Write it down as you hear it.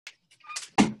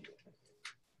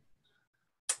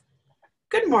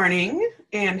Good morning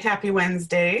and happy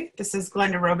Wednesday. This is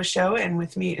Glenda Robichaux and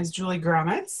with me is Julie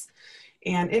Gromitz.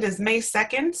 And it is May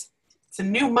 2nd. It's a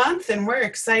new month and we're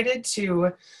excited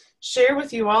to share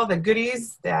with you all the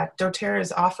goodies that doTERRA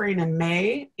is offering in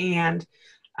May and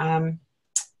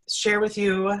share with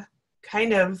you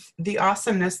kind of the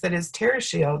awesomeness that is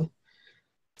Terrashield.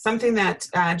 Something that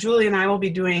Julie and I will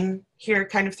be doing here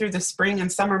kind of through the spring and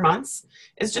summer months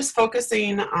is just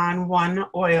focusing on one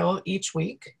oil each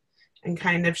week and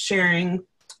kind of sharing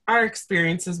our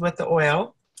experiences with the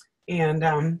oil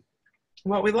and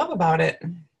what we love about it.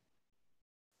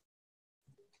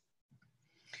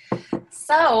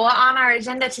 So on our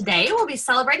agenda today, we'll be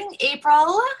celebrating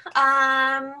April,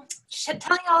 telling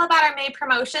you all about our May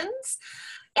promotions.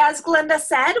 As Glenda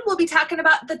said, we'll be talking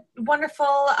about the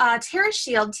wonderful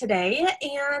Terrashield today,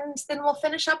 and then we'll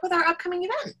finish up with our upcoming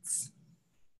events.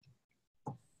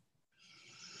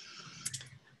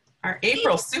 Our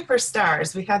April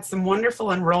superstars. We had some wonderful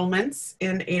enrollments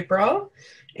in April.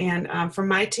 And from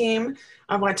my team,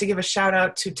 I want to give a shout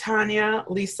out to Tanya,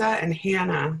 Lisa, and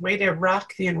Hannah. Way to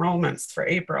rock the enrollments for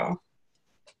April.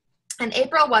 And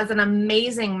April was an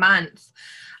amazing month.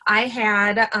 I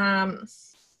had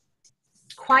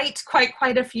quite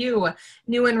a few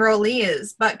new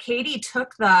enrollees, but Katie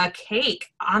took the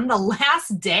cake on the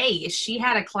last day. She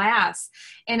had a class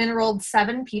and enrolled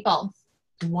 7 people.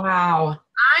 Wow.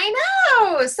 I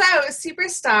know. So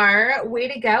superstar, way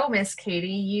to go, Miss Katie.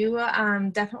 You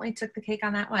definitely took the cake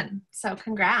on that one. So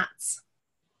congrats.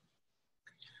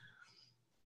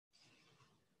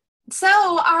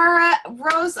 So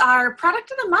our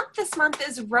product of the month this month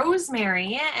is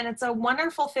rosemary, and it's a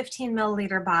wonderful 15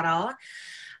 milliliter bottle.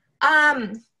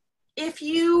 If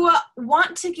you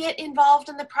want to get involved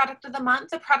in the product of the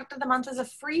month is a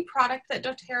free product that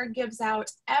doTERRA gives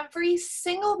out every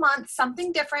single month,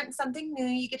 something different, something new.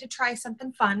 You get to try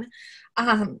something fun.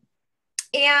 That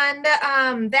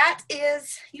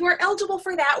is, you are eligible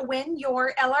for that when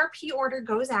your LRP order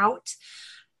goes out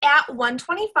at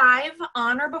 1/25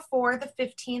 on or before the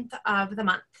 15th of the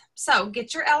month. So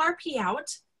get your LRP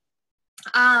out.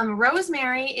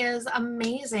 Rosemary is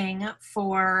amazing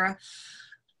for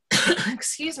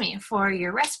for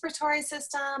your respiratory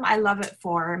system. I love it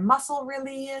for muscle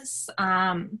release.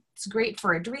 It's great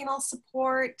for adrenal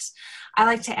support. I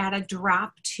like to add a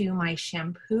drop to my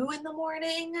shampoo in the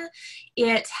morning.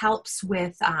 It helps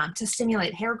with to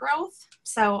stimulate hair growth.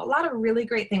 So a lot of really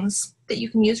great things that you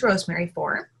can use rosemary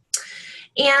for.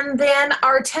 And then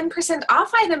our 10%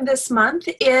 off item this month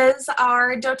is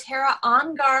our doTERRA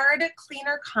On Guard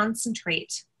Cleaner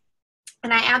Concentrate.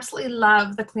 And I absolutely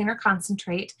love the cleaner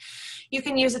concentrate. You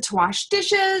can use it to wash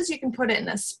dishes. You can put it in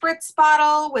a spritz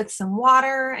bottle with some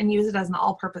water and use it as an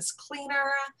all-purpose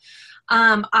cleaner.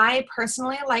 I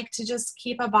personally like to just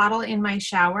keep a bottle in my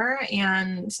shower,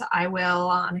 and I will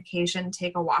on occasion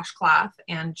take a washcloth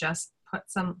and just put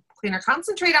some cleaner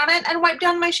concentrate on it and wipe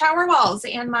down my shower walls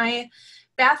and my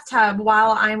bathtub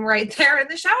while I'm right there in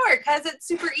the shower because it's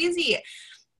super easy.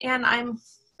 And I'm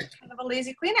kind of a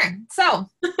lazy cleaner. So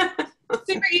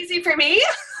super easy for me.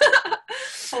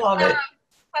 I love it.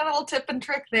 A little tip and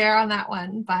trick there on that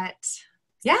one, but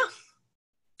yeah.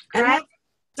 And that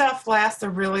stuff lasts a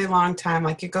really long time.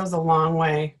 Like it goes a long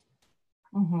way.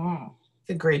 Mm-hmm. It's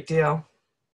a great deal.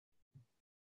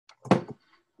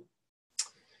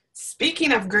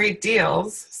 Speaking of great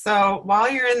deals, so while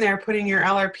you're in there putting your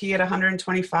LRP at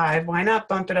 125, why not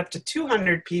bump it up to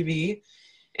 200 PV?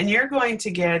 And you're going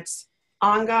to get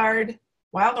On Guard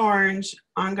Wild Orange,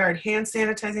 On Guard hand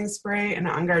sanitizing spray, and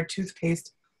On Guard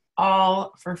toothpaste,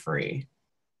 all for free.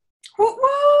 What?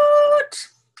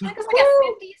 I think it's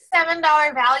like a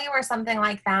 $57 value or something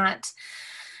like that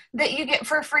you get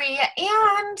for free.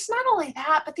 And not only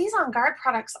that, but these On Guard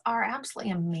products are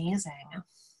absolutely amazing.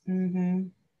 Mm-hmm.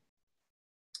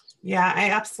 Yeah, I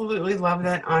absolutely love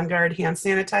that On Guard hand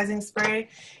sanitizing spray.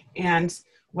 And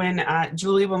when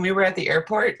Julie, when we were at the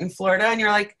airport in Florida, and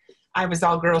you're like, I was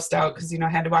all grossed out because, I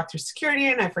had to walk through security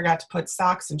and I forgot to put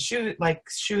socks and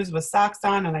shoes with socks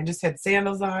on, and I just had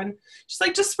sandals on. She's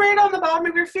like, just spray it on the bottom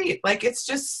of your feet. Like, it's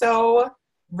just so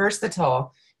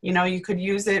versatile. You could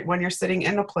use it when you're sitting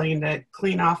in a plane to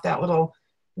clean off that little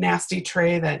nasty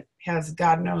tray that has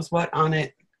God knows what on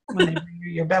it when they bring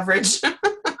you your beverage.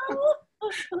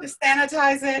 To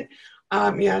sanitize it.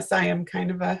 Yes, I am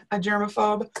kind of a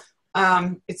germaphobe.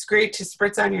 It's great to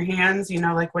spritz on your hands,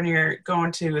 like when you're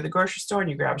going to the grocery store and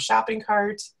you grab a shopping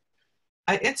cart.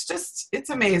 It's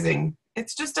amazing.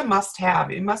 It's just a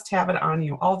must-have. You must have it on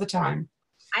you all the time.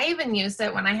 I even used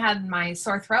it when I had my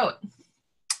sore throat.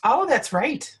 Oh, that's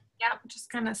right. Yep, just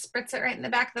kind of spritz it right in the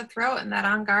back of the throat, and that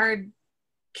On Guard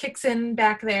kicks in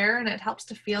back there and it helps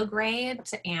to feel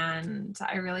great. And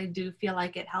I really do feel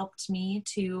like it helped me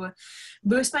to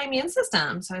boost my immune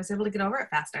system. So I was able to get over it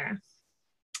faster.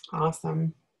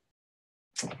 Awesome.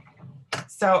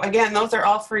 So again, those are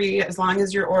all free as long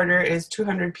as your order is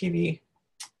 200 PV.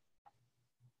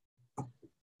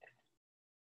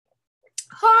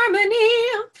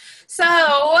 Harmony.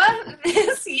 So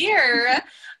this year,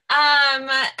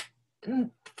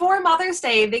 for Mother's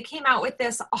Day, they came out with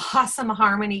this awesome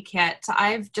Harmony kit.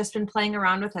 I've just been playing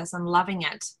around with this. I'm loving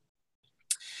it.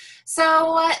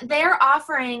 So they're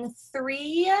offering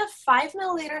 3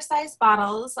 5-milliliter size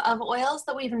bottles of oils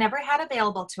that we've never had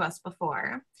available to us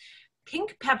before.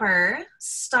 Pink pepper,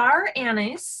 star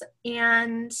anise,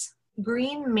 and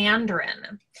green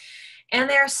mandarin. And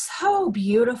they're so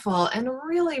beautiful and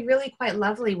really, really quite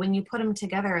lovely when you put them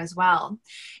together as well.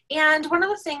 And one of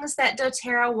the things that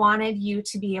doTERRA wanted you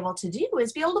to be able to do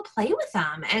is be able to play with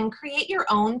them and create your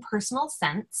own personal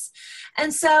scents.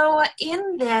 And so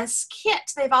in this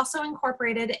kit, they've also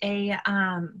incorporated a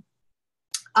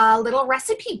little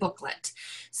recipe booklet.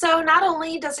 So not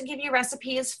only does it give you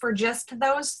recipes for just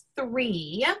those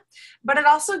 3, but it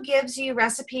also gives you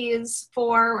recipes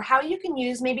for how you can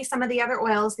use maybe some of the other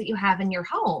oils that you have in your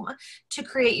home to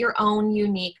create your own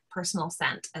unique personal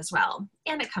scent as well.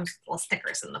 And it comes with little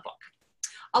stickers in the book,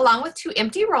 along with 2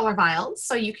 empty roller vials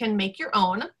so you can make your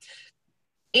own,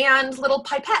 and little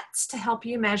pipettes to help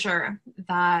you measure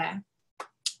the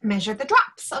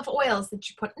drops of oils that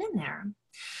you're putting in there.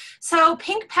 So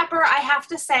pink pepper, I have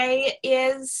to say,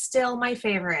 is still my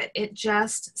favorite. It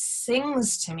just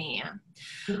sings to me.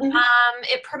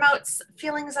 It promotes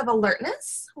feelings of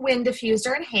alertness when diffused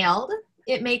or inhaled.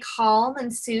 It may calm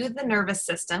and soothe the nervous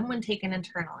system when taken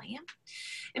internally.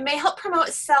 It may help promote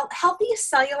healthy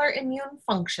cellular immune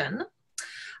function.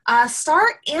 Star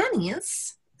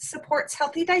anise supports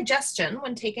healthy digestion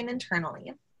when taken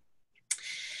internally.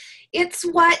 It's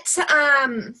what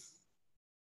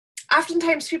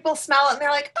oftentimes people smell it and they're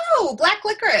like, oh, black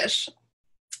licorice.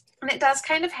 And it does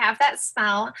kind of have that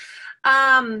smell.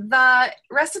 The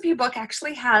recipe book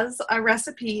actually has a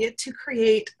recipe to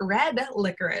create red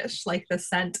licorice, like the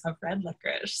scent of red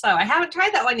licorice. So I haven't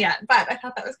tried that one yet, but I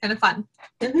thought that was kind of fun.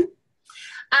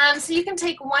 So you can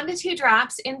take 1 to 2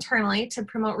 drops internally to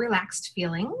promote relaxed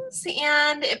feelings,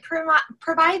 and it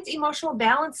provides emotional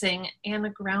balancing and a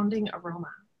grounding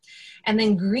aroma. And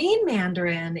then green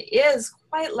mandarin is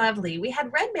quite lovely. We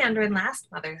had red mandarin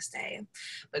last Mother's Day,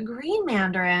 but green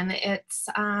mandarin, it's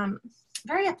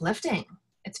very uplifting.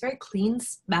 It's very clean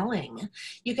smelling.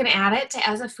 You can add it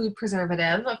as a food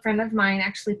preservative. A friend of mine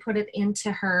actually put it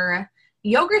into her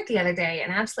yogurt the other day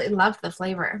and absolutely loved the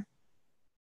flavor.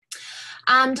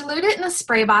 Dilute it in a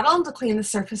spray bottle to clean the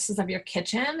surfaces of your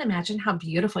kitchen. Imagine how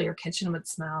beautiful your kitchen would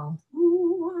smell.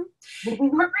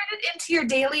 Incorporate it into your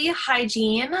daily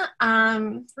hygiene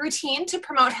routine to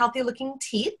promote healthy looking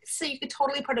teeth. So you could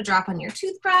totally put a drop on your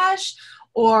toothbrush,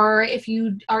 or if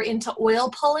you are into oil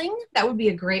pulling, that would be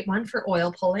a great one for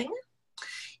oil pulling.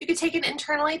 You could take it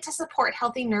internally to support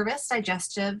healthy nervous,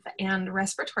 digestive, and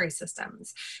respiratory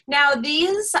systems. Now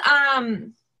these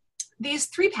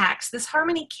 3 packs, this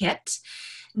Harmony kit,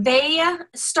 they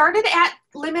started at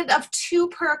limit of 2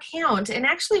 per account. And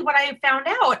actually what I found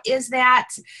out is that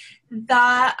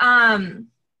the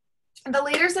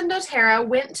leaders in doTERRA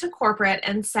went to corporate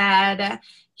and said,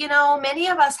 you know, many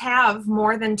of us have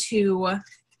more than 2.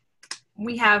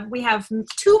 We have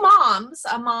 2 moms,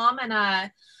 a mom and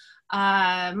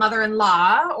a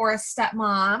mother-in-law or a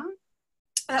stepmom,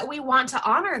 that we want to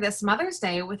honor this Mother's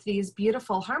Day with these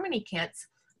beautiful Harmony kits.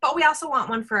 But we also want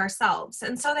one for ourselves.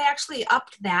 And so they actually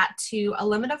upped that to a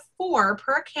limit of 4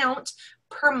 per account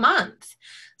per month.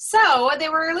 So they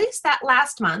were released that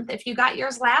last month. If you got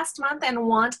yours last month and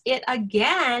want it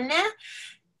again,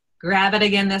 grab it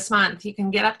again this month. You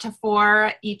can get up to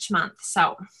 4 each month.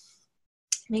 So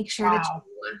make sure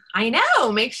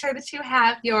make sure that you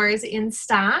have yours in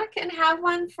stock and have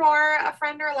one for a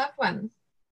friend or a loved one.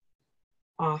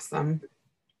 Awesome.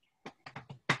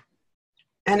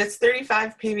 And it's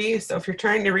 35 PV, so if you're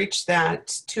trying to reach that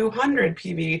 200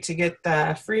 PV to get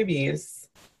the freebies,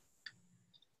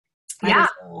 yeah,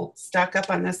 stock up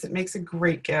on this. It makes a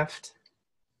great gift.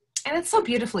 And it's so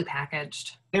beautifully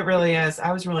packaged. It really is.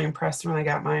 I was really impressed when I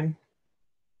got mine.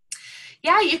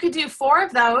 Yeah, you could do 4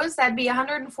 of those. That'd be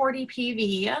 140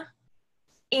 PV.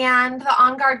 And the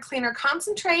On Guard Cleaner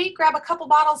Concentrate, grab a couple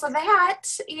bottles of that,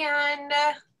 and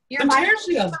your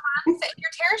Terrashield.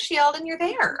 Your Terrashield, and you're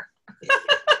there.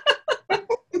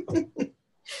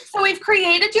 So we've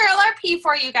created your LRP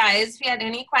for you guys. If you had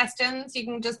any questions, you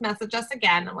can just message us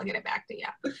again and we'll get it back to you.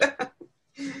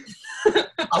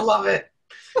 I love it.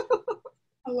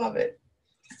 love it.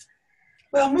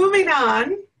 Well, moving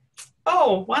on.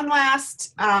 Oh, one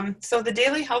last. So the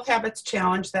Daily Health Habits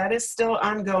Challenge, that is still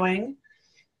ongoing.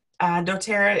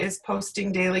 doTERRA is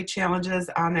posting daily challenges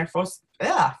on their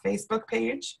Facebook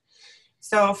page.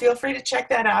 So feel free to check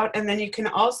that out. And then you can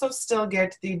also still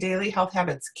get the Daily Health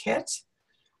Habits Kit.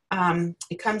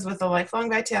 It comes with a Lifelong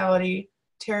Vitality,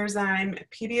 Terrazyme,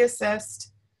 PD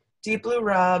Assist, Deep Blue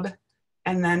Rub,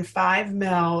 and then 5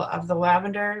 ml of the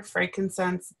lavender,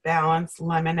 frankincense, balance,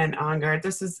 lemon, and on guard.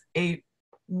 This is a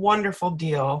wonderful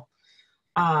deal.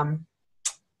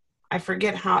 I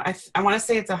forget how, I want to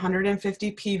say it's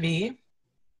 150 PV.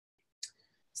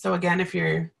 So again, if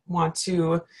you want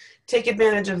to take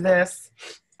advantage of this,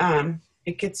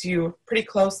 it gets you pretty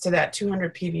close to that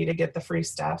 200 PV to get the free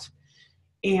stuff.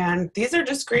 And these are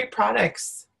just great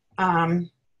products. I'm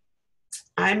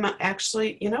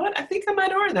actually, you know what? I think I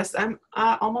might order this. I'm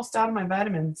almost out of my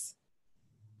vitamins.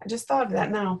 I just thought of that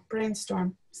now.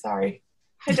 Brainstorm. Sorry.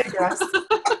 I digress.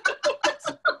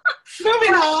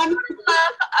 Moving on. What I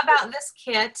love about this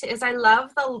kit is I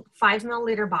love the 5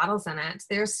 milliliter bottles in it.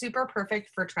 They're super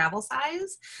perfect for travel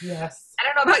size. Yes. I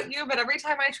don't know about you, but every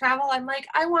time I travel, I'm like,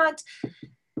 I want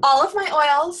all of my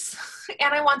oils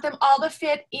and I want them all to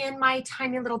fit in my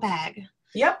tiny little bag.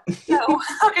 Yep. So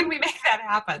how can we make that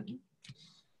happen?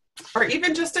 Or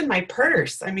even just in my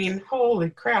purse. I mean,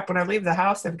 holy crap, when I leave the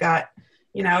house, I've got,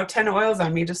 10 oils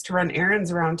on me just to run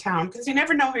errands around town because you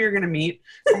never know who you're going to meet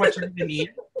or what you're going to need.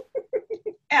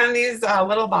 And these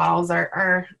little bottles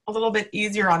are a little bit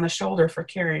easier on the shoulder for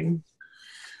carrying.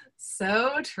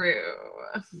 So true.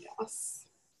 Yes.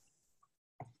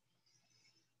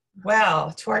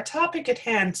 Well, to our topic at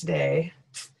hand today,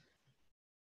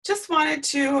 just wanted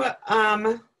to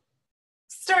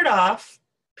start off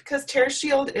because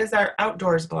Terrashield is our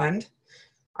outdoors blend,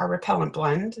 our repellent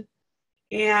blend.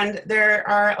 And there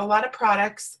are a lot of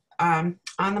products on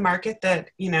the market that,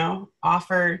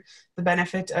 offer the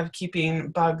benefit of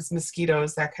keeping bugs,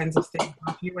 mosquitoes, that kinds of thing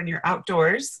off you when you're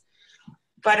outdoors.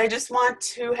 But I just want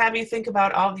to have you think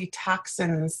about all the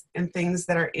toxins and things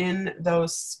that are in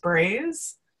those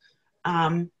sprays.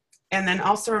 And then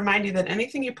also remind you that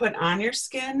anything you put on your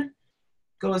skin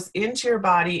goes into your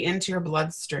body, into your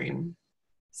bloodstream.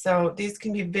 So these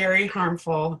can be very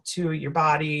harmful to your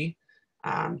body,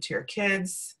 to your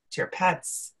kids, to your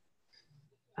pets.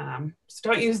 So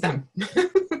don't use them.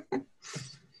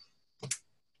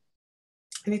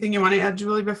 Anything you want to add,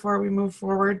 Julie, before we move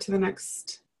forward to the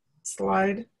next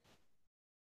slide?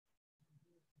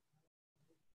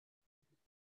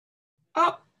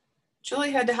 Oh,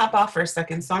 Julie had to hop off for a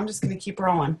second, so I'm just going to keep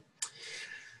rolling.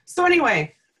 So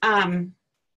anyway,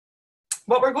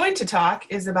 what we're going to talk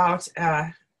is about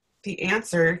the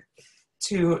answer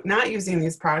to not using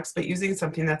these products, but using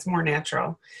something that's more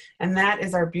natural. And that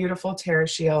is our beautiful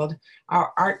Terrashield,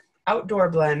 our outdoor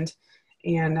blend.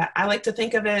 And I like to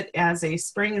think of it as a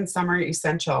spring and summer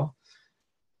essential.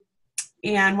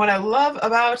 And what I love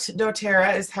about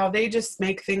doTERRA is how they just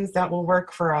make things that will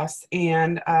work for us.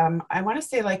 And I want to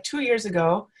say like 2 years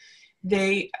ago,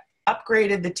 they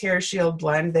upgraded the Terrashield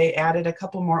blend. They added a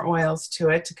couple more oils to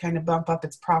it to kind of bump up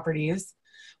its properties.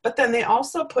 But then they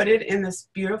also put it in this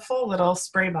beautiful little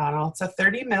spray bottle. It's a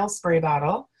 30 ml spray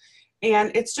bottle.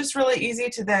 And it's just really easy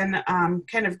to then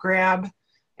kind of grab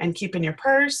and keep in your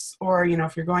purse, or,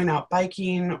 if you're going out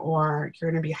biking or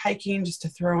you're going to be hiking, just to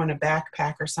throw in a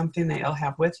backpack or something that you'll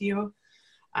have with you.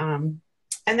 And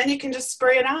then you can just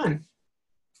spray it on.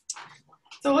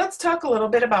 So let's talk a little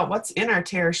bit about what's in our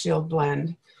Terrashield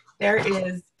blend. There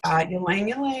is ylang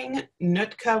ylang,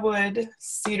 nootka wood,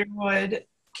 cedar wood,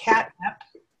 catnip.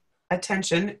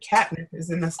 Attention, catnip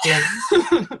is in this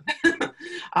blend.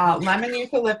 Lemon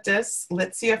eucalyptus,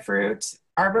 litsea fruit,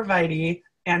 arborvitae,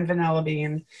 and vanilla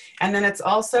bean. And then it's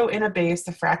also in a base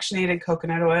of fractionated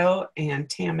coconut oil and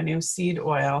tamanu seed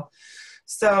oil.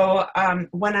 So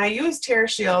when I use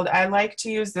Terrashield, I like to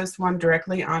use this one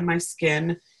directly on my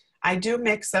skin. I do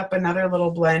mix up another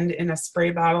little blend in a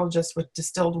spray bottle just with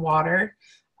distilled water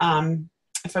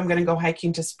if I'm going to go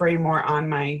hiking, to spray more on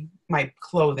my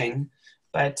clothing.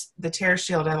 But the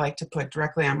Terrashield I like to put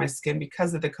directly on my skin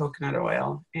because of the coconut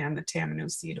oil and the tamanu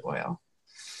seed oil.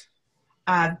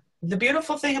 The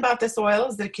beautiful thing about this oil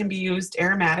is that it can be used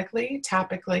aromatically,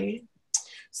 topically.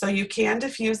 So you can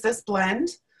diffuse this blend.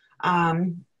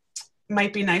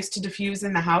 Might be nice to diffuse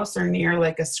in the house or near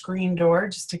like a screen door,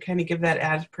 just to kind of give that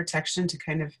added protection to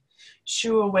kind of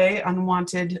shoo away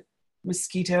unwanted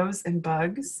mosquitoes and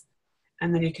bugs.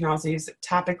 And then you can also use it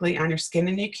topically on your skin,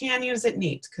 and you can use it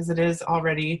neat because it is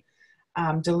already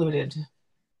diluted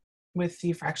with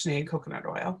the fractionated coconut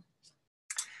oil.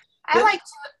 I like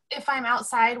to if I'm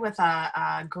outside with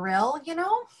a grill, you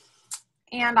know,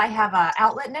 and I have an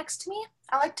outlet next to me,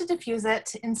 I like to diffuse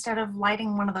it instead of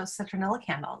lighting one of those citronella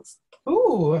candles.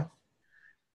 Ooh,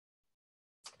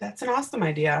 that's an awesome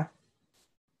idea.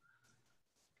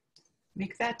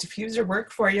 Make that diffuser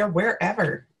work for you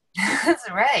wherever. That's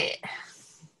right.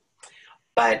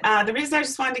 But the reason I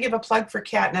just wanted to give a plug for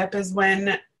catnip is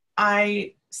when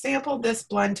I sampled this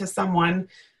blend to someone,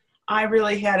 I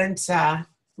really hadn't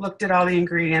looked at all the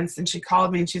ingredients, and she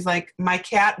called me and she's like, my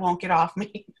cat won't get off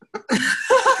me.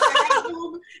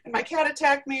 And my cat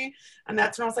attacked me, and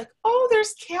that's when I was like, oh,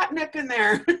 there's catnip in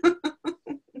there.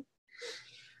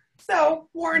 So,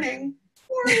 warning.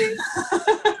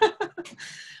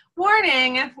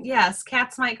 Warning, yes,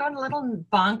 cats might go a little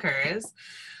bonkers.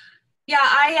 Yeah,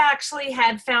 I actually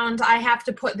had found I have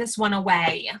to put this one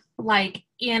away, like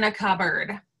in a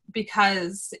cupboard,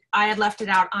 because I had left it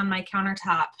out on my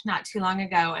countertop not too long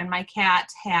ago, and my cat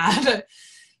had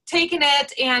taken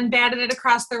it and batted it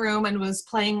across the room and was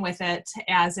playing with it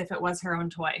as if it was her own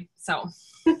toy. So,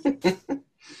 words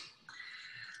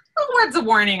of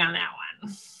warning on that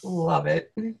one. Love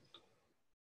it.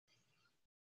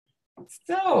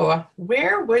 So,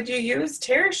 where would you use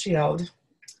Terrashield?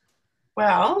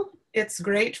 Well, it's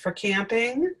great for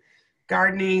camping,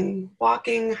 gardening,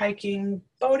 walking, hiking,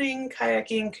 boating,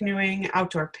 kayaking, canoeing,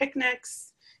 outdoor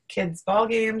picnics, kids' ball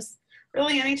games,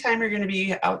 really anytime you're going to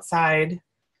be outside.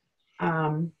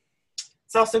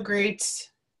 It's also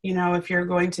great, you know, if you're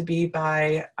going to be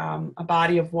by a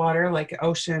body of water like an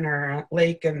ocean or a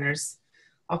lake, and there's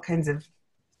all kinds of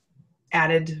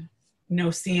added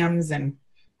no-see-ums and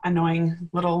annoying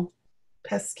little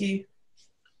pesky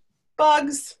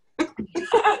bugs.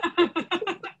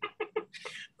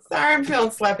 Sorry, I'm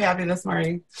feeling slap happy this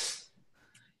morning.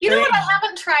 You know what I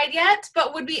haven't tried yet,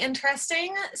 but would be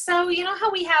interesting? So you know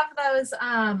how we have those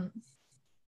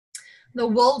the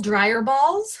wool dryer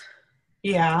balls?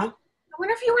 Yeah. I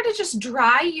wonder if you were to just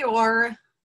dry your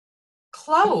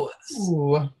clothes.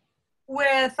 Ooh.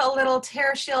 With a little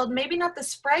Terrashield, maybe not the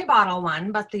spray bottle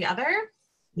one, but the other.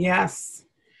 Yes.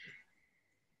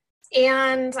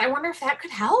 And I wonder if that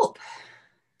could help.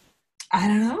 I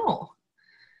don't know.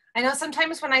 I know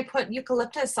sometimes when I put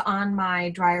eucalyptus on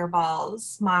my dryer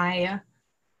balls, my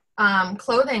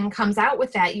clothing comes out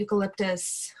with that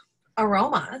eucalyptus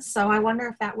aroma. So I wonder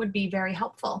if that would be very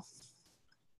helpful.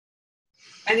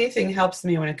 Anything helps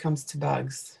me when it comes to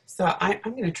bugs. So I'm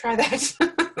going to try that.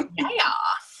 Yeah.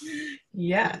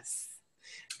 Yes.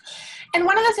 And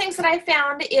one of the things that I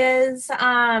found is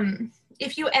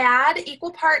if you add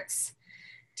equal parts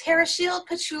Terrashield,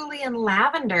 patchouli, and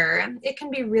lavender, it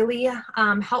can be really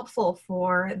helpful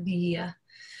for the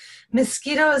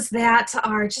mosquitoes that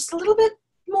are just a little bit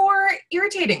more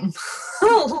irritating, a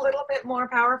little bit more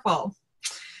powerful,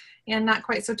 and not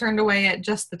quite so turned away at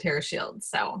just the Terrashield.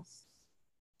 So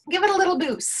give it a little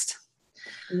boost.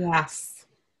 Yes.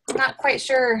 Not quite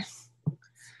sure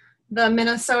the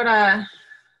Minnesota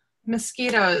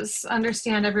mosquitoes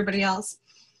understand everybody else.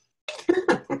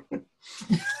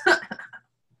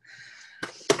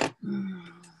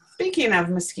 Speaking of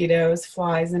mosquitoes,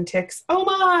 flies, and ticks, oh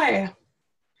my!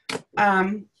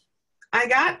 I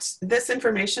got this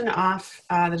information off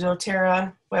the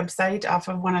doTERRA website, off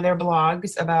of one of their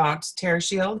blogs about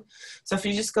Terrashield. So if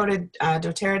you just go to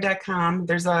doTERRA.com,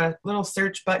 there's a little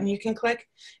search button you can click.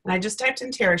 And I just typed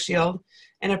in Terrashield,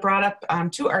 and it brought up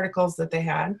 2 articles that they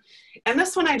had. And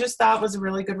this one I just thought was a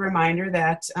really good reminder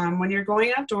that when you're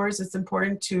going outdoors, it's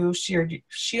important to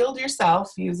shield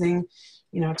yourself using,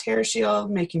 you know, Terrashield,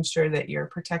 making sure that you're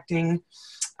protecting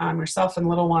yourself and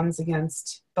little ones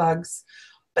against bugs.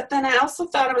 But then I also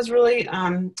thought it was really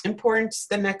important,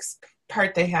 the next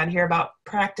part they had here about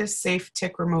practice safe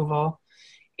tick removal.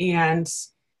 And,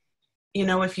 you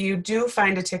know, if you do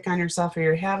find a tick on yourself or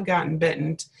you have gotten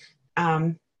bitten,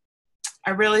 I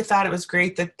really thought it was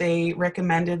great that they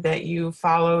recommended that you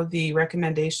follow the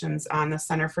recommendations on the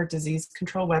Center for Disease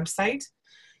Control website.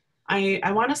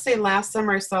 I want to say last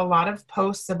summer I saw a lot of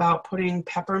posts about putting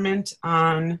peppermint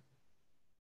on,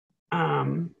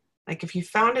 like if you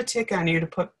found a tick on you, to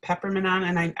put peppermint on.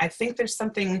 And I think there's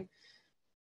something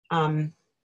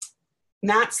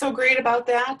not so great about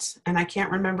that. And I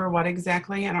can't remember what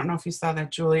exactly. I don't know if you saw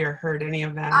that, Julie, or heard any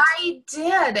of that. I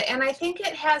did. And I think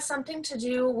it has something to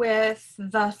do with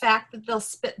the fact that they'll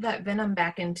spit that venom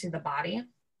back into the body.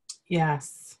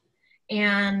 Yes.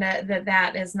 And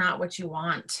that is not what you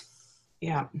want.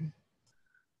 Yeah.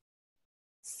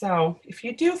 So if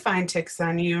you do find ticks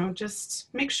on you,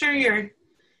 just make sure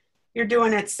you're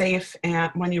doing it safe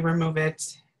and when you remove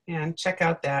it, and check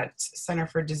out that Center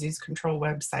for Disease Control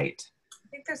website.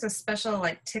 think there's a special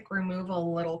like tick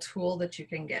removal little tool that you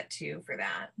can get to for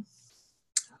that.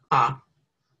 Ah,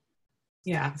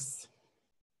 yes.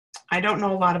 I don't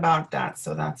know a lot about that,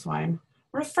 so that's why I'm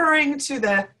referring to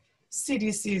the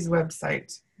CDC's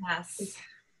website. Yes.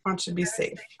 One should be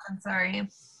safe. I'm sorry.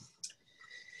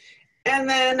 And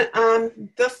then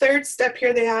the third step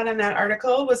here they had in that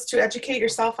article was to educate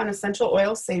yourself on essential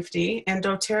oil safety. And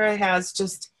doTERRA has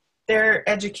just their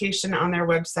education on their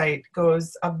website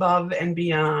goes above and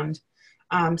beyond.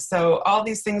 So all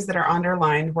these things that are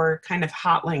underlined were kind of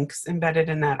hot links embedded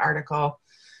in that article.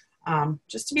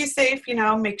 Just to be safe,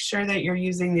 make sure that you're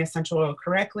using the essential oil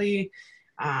correctly.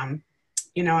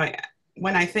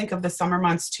 When I think of the summer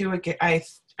months too, I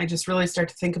just really start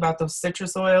to think about those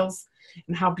citrus oils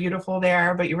and how beautiful they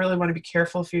are, but you really want to be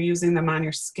careful if you're using them on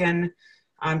your skin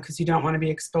because you don't want to be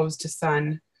exposed to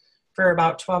sun for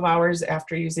about 12 hours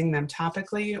after using them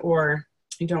topically, or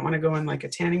you don't want to go in like a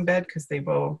tanning bed because they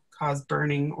will cause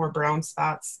burning or brown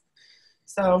spots.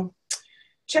 So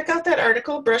check out that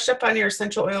article, brush up on your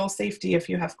essential oil safety if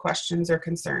you have questions or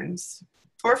concerns,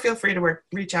 or feel free to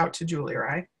reach out to Julie or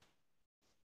I.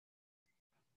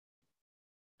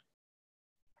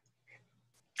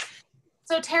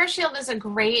 So Terrashield is a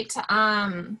great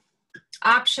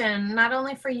option, not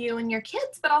only for you and your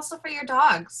kids, but also for your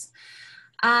dogs.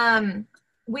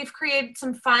 We've created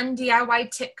some fun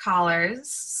DIY tick collars.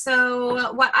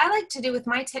 So what I like to do with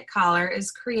my tick collar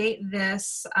is create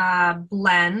this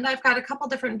blend. I've got a couple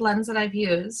different blends that I've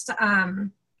used,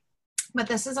 but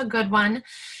this is a good one.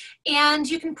 And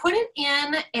you can put it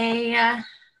in a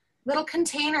little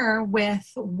container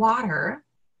with water,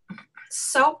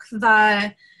 soak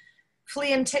the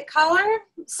flea and tick collar,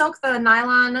 soak the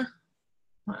nylon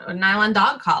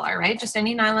dog collar, right? Just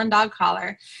any nylon dog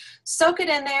collar. Soak it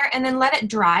in there and then let it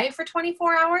dry for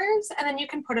 24 hours and then you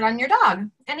can put it on your dog.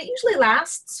 And it usually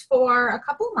lasts for a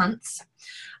couple of months.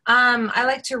 I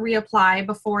like to reapply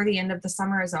before the end of the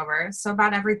summer is over, so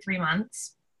about every 3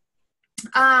 months.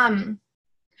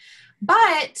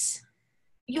 But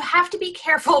you have to be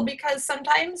careful because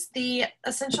sometimes the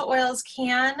essential oils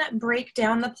can break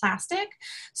down the plastic.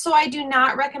 So I do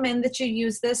not recommend that you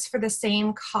use this for the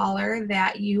same collar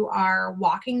that you are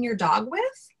walking your dog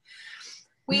with.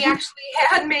 We actually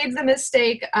had made the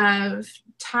mistake of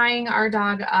tying our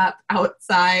dog up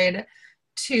outside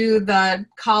to the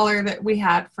collar that we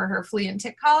had for her flea and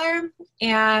tick collar.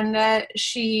 And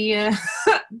she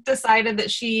decided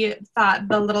that she thought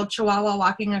the little chihuahua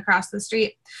walking across the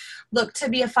street looked to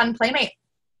be a fun playmate.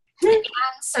 And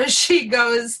so she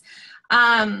goes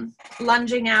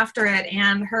lunging after it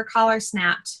and her collar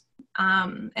snapped.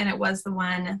 And it was the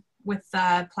one with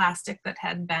the plastic that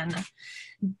had been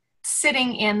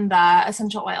sitting in the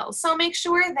essential oils. So make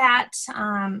sure that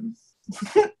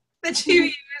that you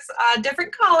use a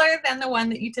different collar than the one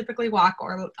that you typically walk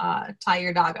or tie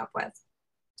your dog up with.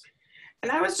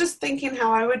 And I was just thinking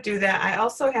how I would do that. I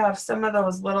also have some of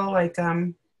those little like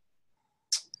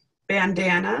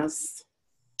bandanas.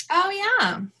 Oh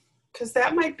yeah. Because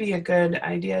that might be a good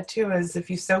idea too, is if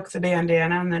you soak the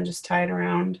bandana and then just tie it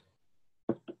around.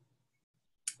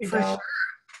 For sure.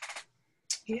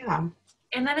 Yeah.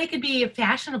 And then it could be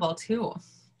fashionable too.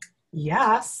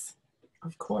 Yes,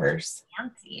 of course.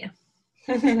 Fancy.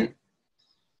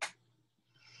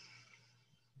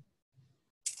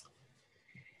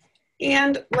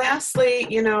 And lastly,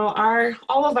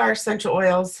 all of our essential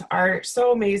oils are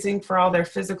so amazing for all their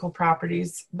physical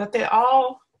properties, but they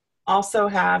all also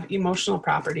have emotional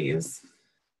properties.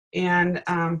 And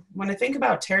when I think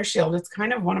about Terrashield, it's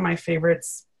kind of one of my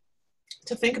favorites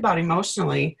to think about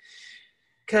emotionally,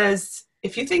 because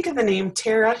if you think of the name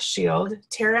Terrashield,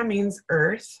 Terra means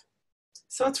earth.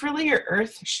 So it's really your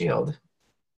earth shield.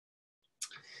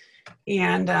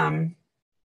 And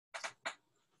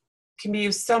can be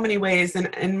used so many ways.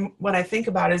 And what I think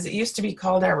about is it used to be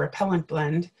called our repellent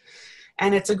blend.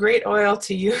 And it's a great oil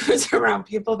to use around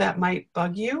people that might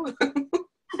bug you.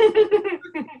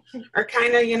 Or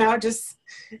kind of, just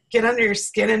get under your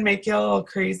skin and make you a little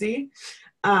crazy.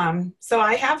 So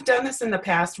I have done this in the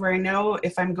past where I know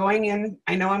if I'm going in,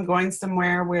 I know I'm going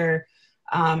somewhere where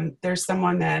there's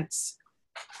someone that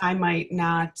I might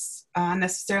not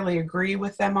necessarily agree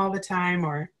with them all the time,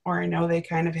 or I know they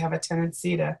kind of have a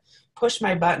tendency to push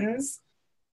my buttons.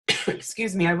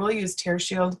 Excuse me, I will use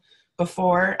Terrashield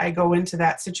before I go into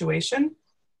that situation.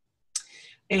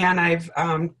 And I've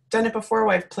done it before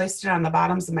where I've placed it on the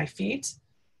bottoms of my feet.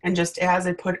 And just as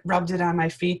I rubbed it on my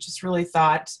feet, just really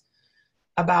thought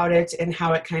about it and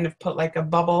how it kind of put like a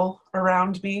bubble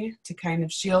around me to kind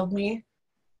of shield me.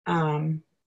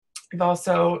 I've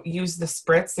also used the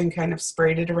spritz and kind of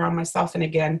sprayed it around myself. And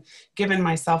again, given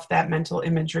myself that mental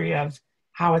imagery of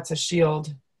how it's a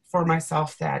shield for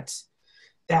myself that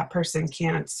that person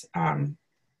can't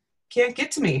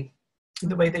get to me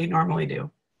the way they normally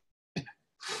do.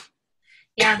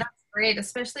 Yeah, that's great,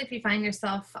 especially if you find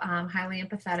yourself highly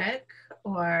empathetic,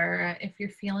 or if you're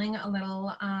feeling a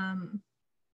little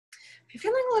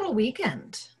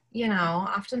weakened. You know,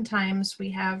 oftentimes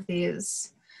we have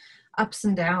these ups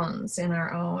and downs in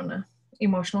our own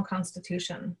emotional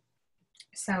constitution.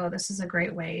 So this is a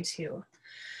great way to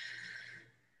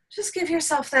just give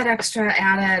yourself that extra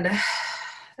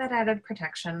added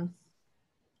protection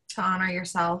to honor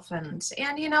yourself. And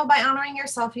you know, by honoring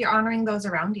yourself, you're honoring those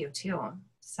around you too.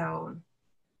 So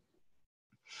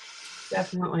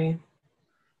definitely.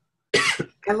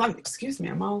 I love, excuse me,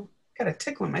 I'm all got a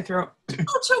tickle in my throat.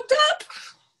 all choked up.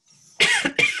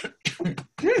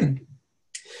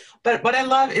 But what I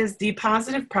love is the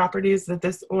positive properties that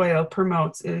this oil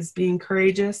promotes is being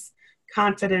courageous,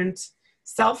 confident,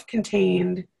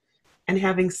 self-contained, and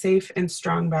having safe and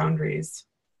strong boundaries.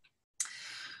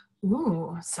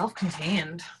 Ooh,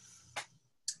 self-contained.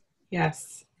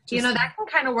 Yes. You know, that can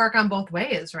kind of work on both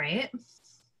ways, right?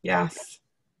 Yes.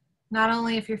 Not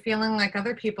only if you're feeling like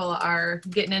other people are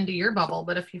getting into your bubble,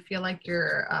 but if you feel like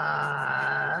you're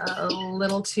a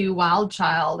little too wild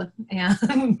child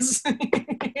and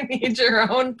you need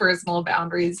your own personal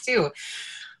boundaries too.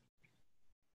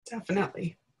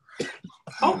 Definitely.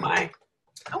 Oh my.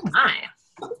 Oh my.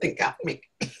 Something got me.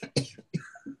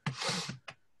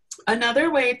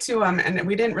 Another way to, and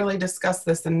we didn't really discuss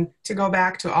this, and to go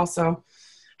back to also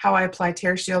how I apply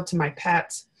Terrashield to my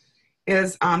pet,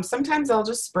 is sometimes I'll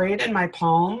just spray it in my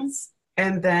palms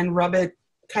and then rub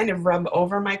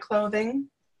over my clothing.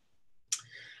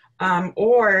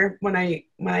 Or when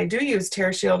I do use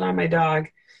Terrashield on my dog,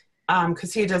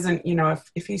 because he doesn't, you know,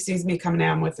 if he sees me coming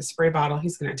at him with a spray bottle,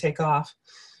 he's going to take off.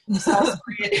 So I'll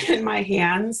spray it in my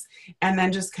hands and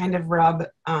then just kind of rub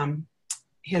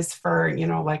his fur, you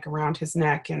know, like around his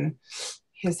neck and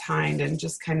his hind, and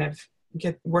just kind of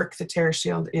work the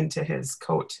Terrashield into his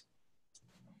coat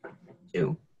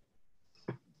too.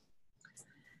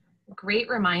 Great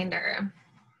reminder.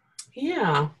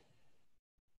 Yeah.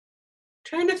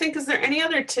 Trying to think, is there any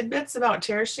other tidbits about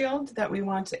Terrashield that we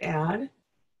want to add?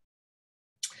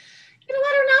 You know,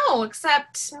 I don't know,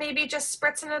 except maybe just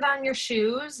spritzing it on your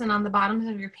shoes and on the bottoms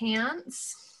of your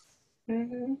pants.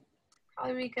 Mm-hmm.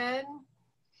 Probably be good.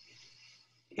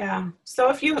 Yeah. So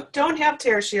if you don't have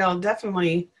Terrashield,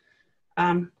 definitely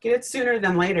get it sooner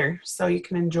than later so you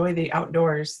can enjoy the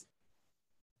outdoors.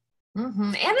 Mm-hmm.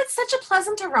 And it's such a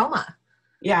pleasant aroma.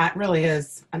 Yeah, it really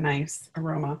is a nice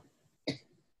aroma.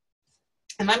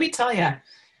 And let me tell you,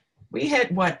 we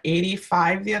hit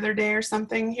 85 the other day or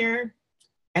something here,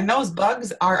 and those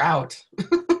bugs are out.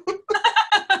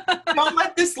 Don't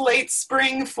let this late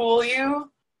spring fool you.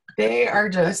 They are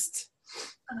just,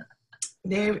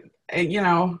 you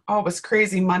know, oh, it was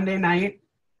crazy Monday night.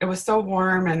 It was so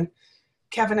warm, and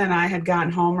Kevin and I had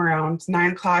gotten home around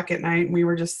 9 o'clock at night, and we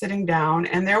were just sitting down,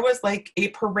 and there was like a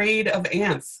parade of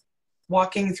ants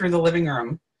walking through the living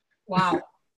room. Wow.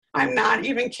 I'm not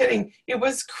even kidding. It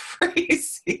was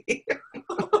crazy.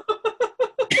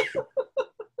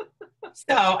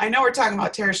 So I know we're talking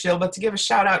about Terrashield, but to give a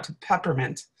shout out to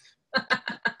peppermint.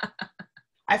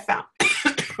 I found,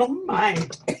 oh my,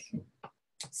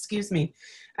 excuse me.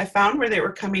 I found where they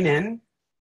were coming in,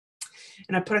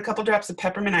 and I put a couple drops of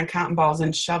peppermint on cotton balls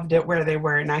and shoved it where they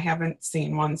were, and I haven't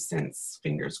seen one since,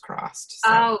 fingers crossed. So.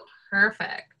 Oh,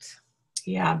 perfect.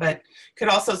 Yeah, but could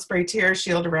also spray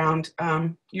Terrashield around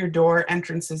your door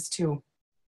entrances too,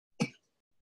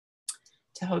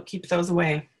 to help keep those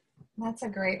away. That's a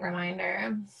great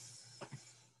reminder.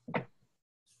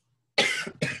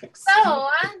 So,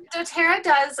 doTERRA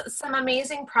does some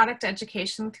amazing product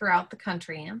education throughout the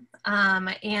country.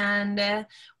 And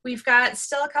we've got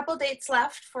still a couple dates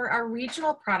left for our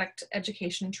regional product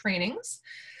education trainings.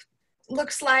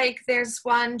 Looks like there's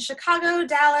one Chicago,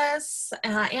 Dallas,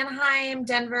 Anaheim,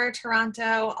 Denver,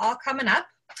 Toronto, all coming up.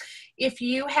 If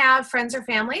you have friends or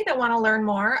family that want to learn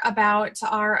more about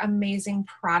our amazing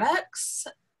products,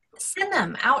 send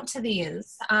them out to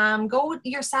these. Go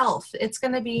yourself. It's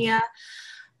going to be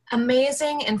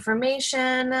amazing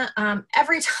information.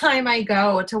 Every time I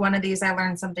go to one of these, I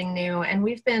learn something new. And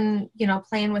we've been, you know,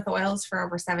 playing with oils for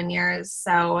over 7 years.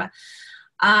 So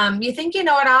you think you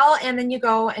know it all, and then you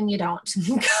go and you don't,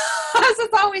 because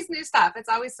it's always new stuff. It's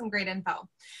always some great info.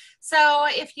 So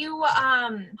if you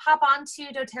hop on to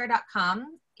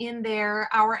doTERRA.com in their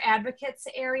Our Advocates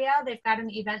area, they've got an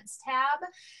events tab.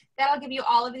 That'll give you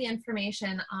all of the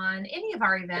information on any of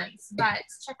our events, but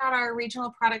check out our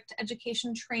regional product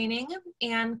education training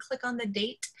and click on the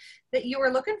date that you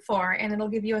are looking for, and it'll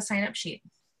give you a sign-up sheet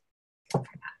for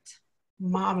that.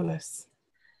 Marvelous.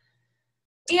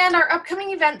 And our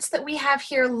upcoming events that we have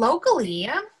here locally,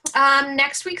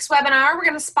 next week's webinar, we're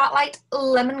going to spotlight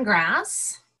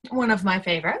lemongrass, one of my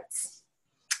favorites.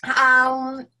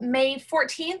 May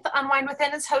 14th, Unwind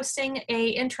Within is hosting a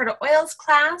Intro to Oils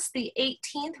class. The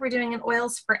 18th, we're doing an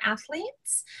Oils for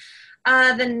Athletes.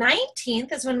 The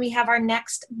 19th is when we have our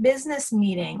next business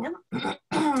meeting,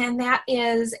 and that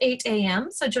is 8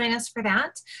 a.m., so join us for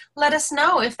that. Let us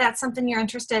know if that's something you're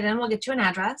interested in. We'll get you an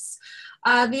address.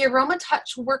 The Aroma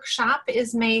Touch workshop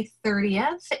is May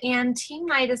 30th, and team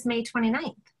night is May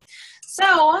 29th.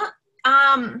 So,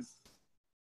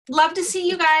 love to see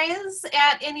you guys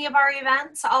at any of our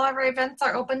events. All of our events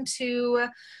are open to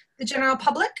the general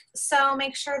public, so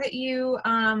make sure that you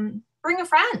bring a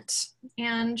friend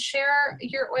and share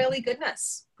your oily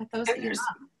goodness with those that you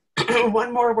love.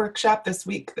 One more workshop this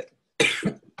week that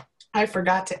I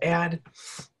forgot to add,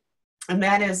 and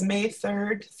that is May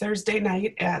 3rd, Thursday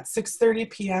night at 6:30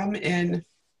 p.m.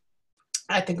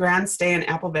 at the Grand Stay in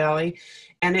Apple Valley,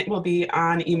 and it will be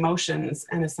on emotions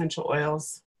and essential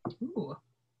oils. Ooh.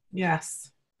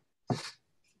 Yes.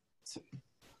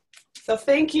 So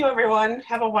thank you, everyone.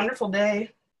 Have a wonderful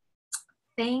day.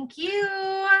 Thank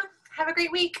you. Have a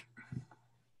great week.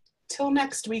 Till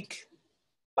next week.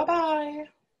 Bye-bye.